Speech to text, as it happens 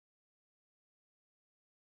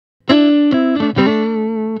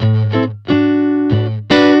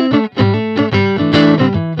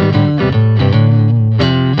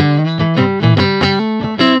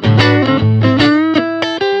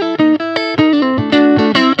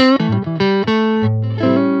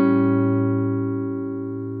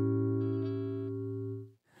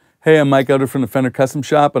Hey, I'm Mike Eldred from the Fender Custom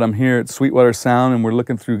Shop, and I'm here at Sweetwater Sound, and we're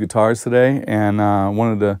looking through guitars today, and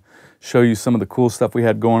wanted to show you some of the cool stuff we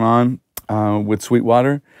had going on with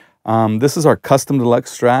Sweetwater. This is our Custom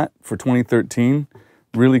Deluxe Strat for 2013.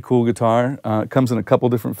 Really cool guitar. It comes in a couple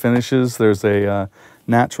different finishes. There's a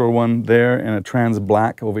natural one there and a trans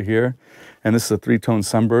black over here, and this is a three-tone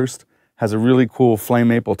sunburst. Has a really cool flame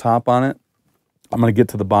maple top on it. I'm going to get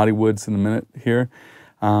to the body woods in a minute here,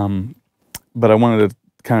 but I wanted to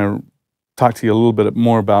kind of talk to you a little bit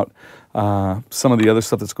more about some of the other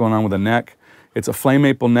stuff that's going on with the neck. It's a flame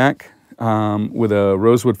maple neck with a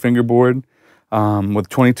rosewood fingerboard with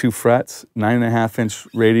 22 frets, 9.5-inch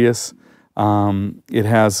radius. It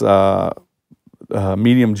has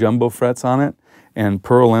medium jumbo frets on it and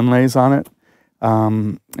pearl inlays on it.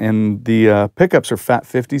 And the pickups are Fat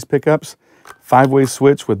 50s pickups, 5-way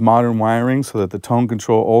switch with modern wiring so that the tone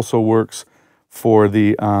control also works for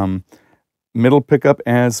the middle pickup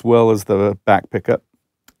as well as the back pickup.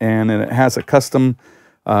 And then it has a custom,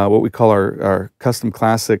 what we call our custom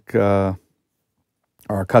classic, our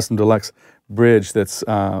custom deluxe bridge that's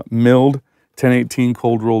milled 1018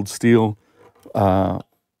 cold rolled steel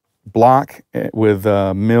block with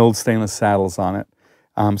milled stainless saddles on it.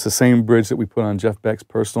 It's the same bridge that we put on Jeff Beck's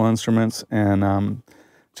personal instruments, and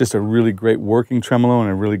just a really great working tremolo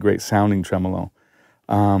and a really great sounding tremolo.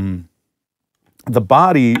 The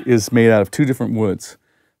body is made out of two different woods,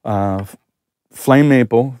 flame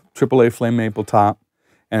maple, AAA flame maple top,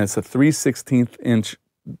 and it's a 3/16"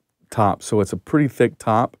 top, so it's a pretty thick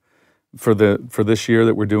top for this year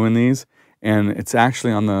that we're doing these, and it's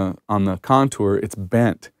actually on the contour, it's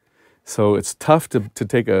bent, so it's tough to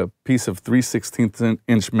take a piece of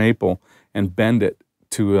 3/16" maple and bend it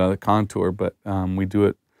to the contour, but we do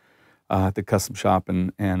it at the custom shop,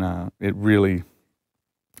 and it really,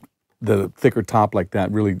 the thicker top like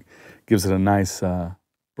that really gives it a nice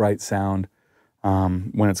bright sound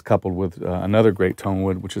when it's coupled with another great tone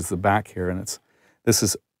wood, which is the back here, and this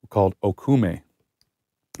is called okume.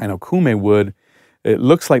 And okume wood, it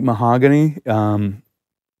looks like mahogany.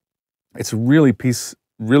 It's a really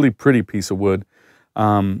pretty piece of wood.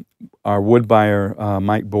 Our wood buyer,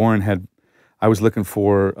 Mike Bourne, I was looking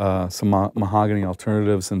for some mahogany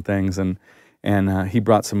alternatives and things, and he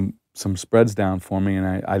brought some spreads down for me,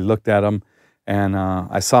 and I looked at them, and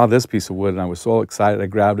I saw this piece of wood, and I was so excited. I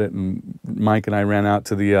grabbed it, and Mike and I ran out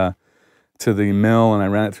to the mill, and I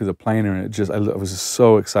ran it through the planer, and I was just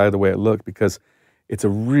so excited the way it looked, because it's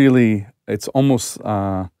almost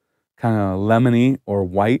kind of lemony or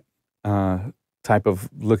white type of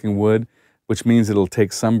looking wood, which means it'll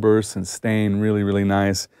take sunbursts and stain really, really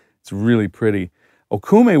nice. It's really pretty.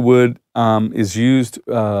 Okume wood is used,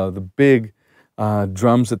 the big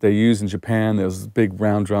drums that they use in Japan, those big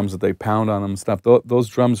round drums that they pound on them and stuff, those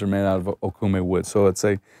drums are made out of okume wood. So it's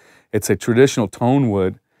a traditional tone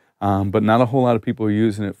wood, but not a whole lot of people are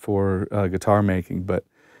using it for guitar making, but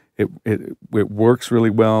it works really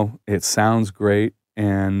well, it sounds great,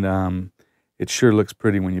 and it sure looks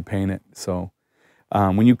pretty when you paint it. So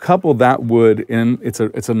when you couple that wood in, it's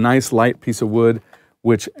a nice light piece of wood,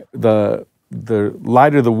 which the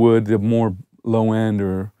lighter the wood, the more low end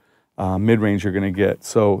or mid-range you're going to get.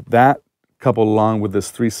 So that coupled along with this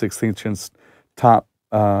 3/16" top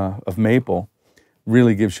of maple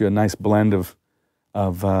really gives you a nice blend of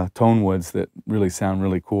tone woods that really sound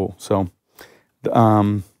really cool. So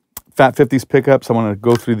Fat 50s pickups, I want to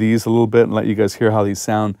go through these a little bit and let you guys hear how these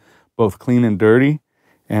sound both clean and dirty,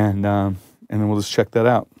 and then we'll just check that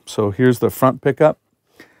out. So here's the front pickup,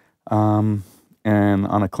 and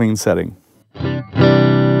on a clean setting.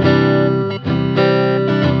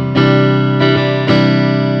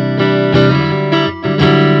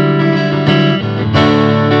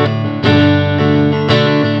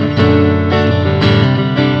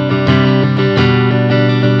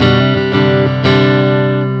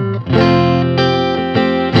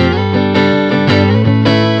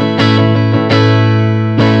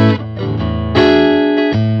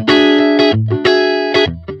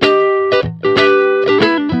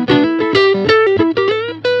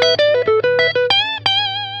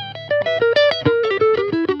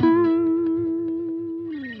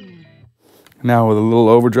 Now with a little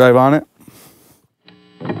overdrive on it.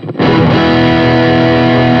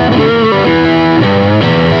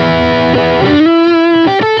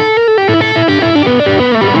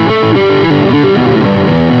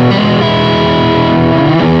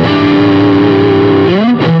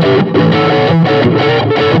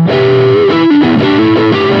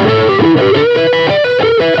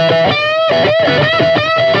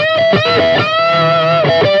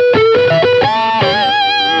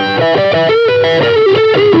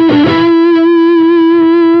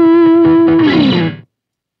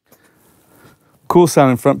 Cool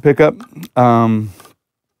sounding front pickup.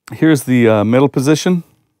 Here's the middle position.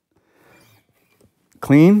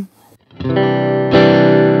 Clean.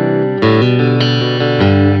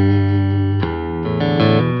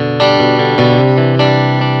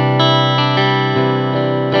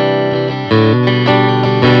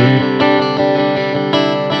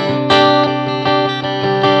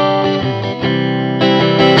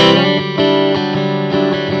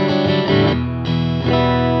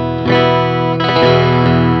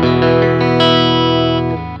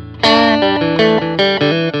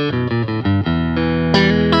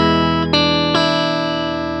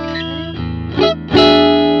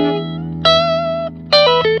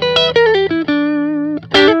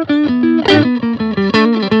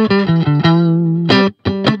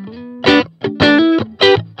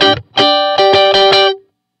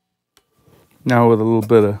 Now with a little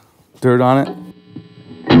bit of dirt on it.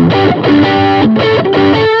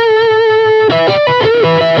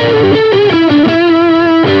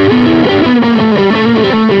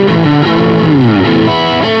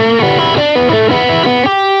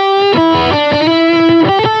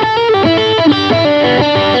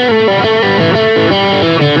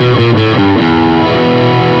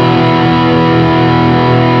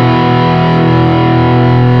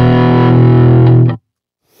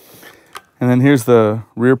 And then here's the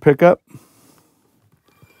rear pickup.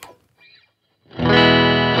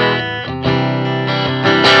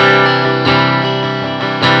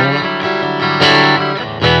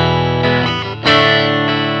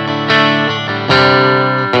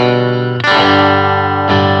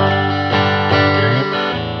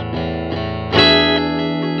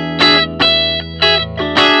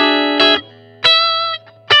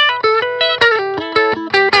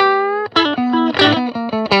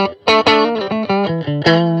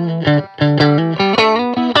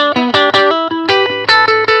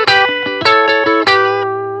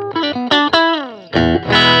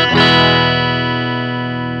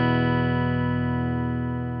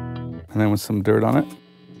 And then with some dirt on it.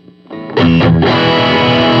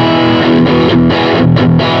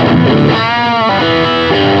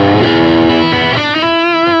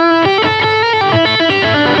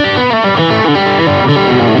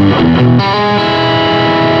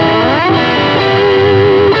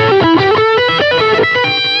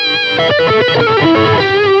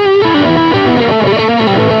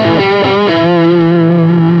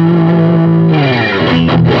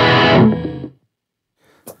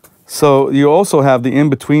 So you also have the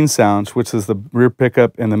in-between sounds, which is the rear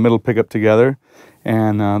pickup and the middle pickup together,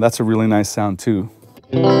 and that's a really nice sound too.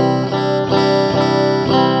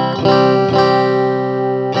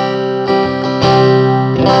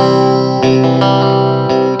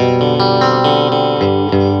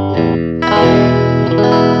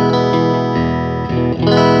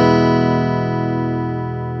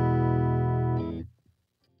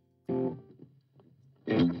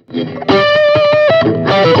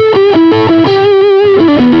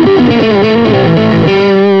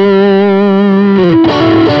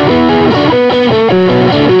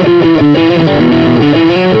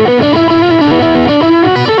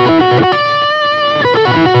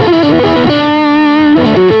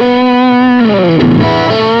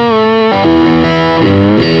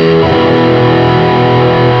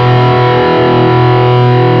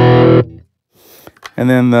 And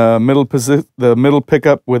then the middle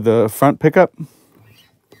pickup with the front pickup.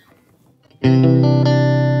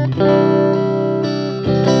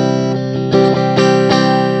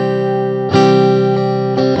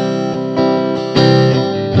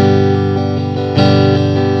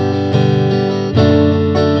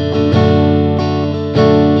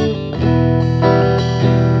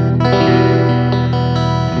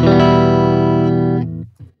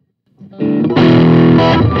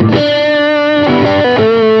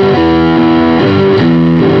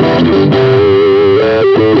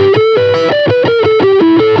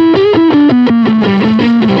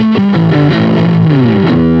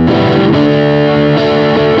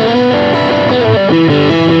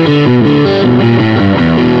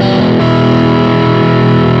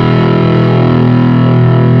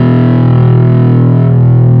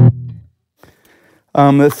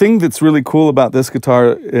 The thing that's really cool about this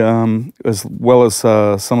guitar, as well as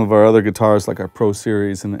some of our other guitars, like our Pro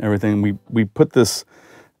Series and everything, we put this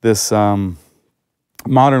modern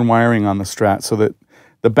wiring on the Strat so that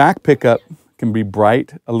the back pickup can be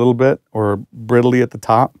bright a little bit or brittly at the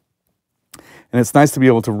top. And it's nice to be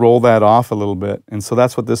able to roll that off a little bit. And so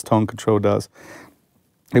that's what this tone control does.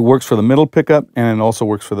 It works for the middle pickup and it also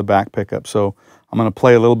works for the back pickup. So I'm going to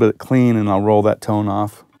play a little bit clean and I'll roll that tone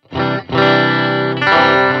off.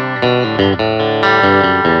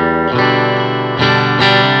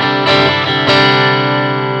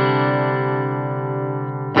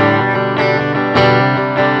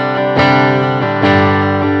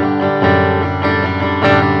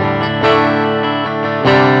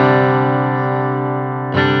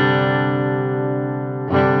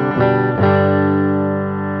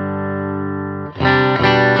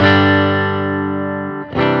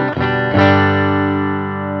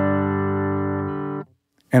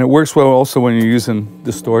 And it works well also when you're using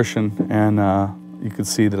distortion, and you can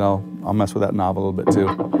see that I'll mess with that knob a little bit too.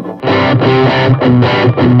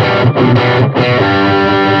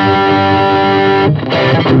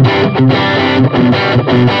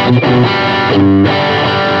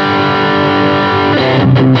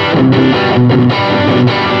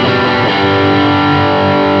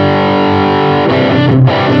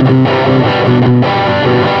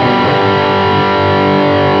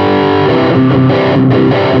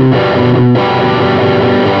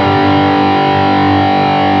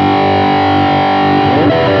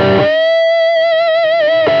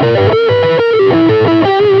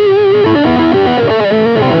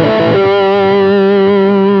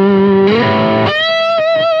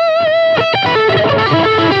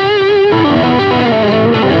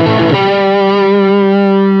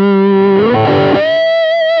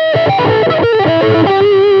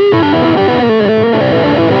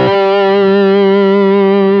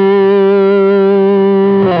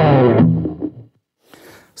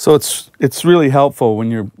 So it's really helpful when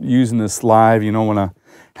you're using this live. You don't want to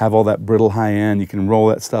have all that brittle high end. You can roll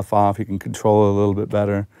that stuff off. You can control it a little bit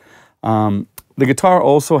better. The guitar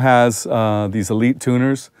also has these Elite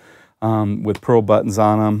tuners with pearl buttons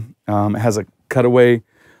on them. It has a cutaway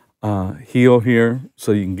heel here,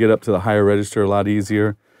 so you can get up to the higher register a lot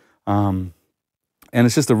easier. And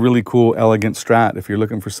it's just a really cool, elegant Strat if you're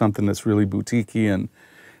looking for something that's really boutiquey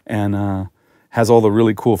and has all the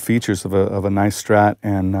really cool features of a nice Strat,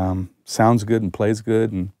 and sounds good and plays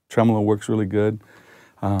good, and tremolo works really good.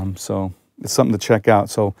 So it's something to check out.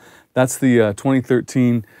 So that's the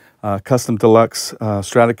 2013 Custom Deluxe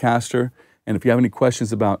Stratocaster. And if you have any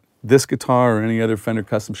questions about this guitar or any other Fender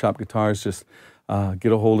Custom Shop guitars, just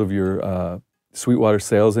get a hold of your Sweetwater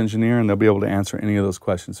sales engineer, and they'll be able to answer any of those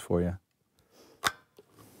questions for you.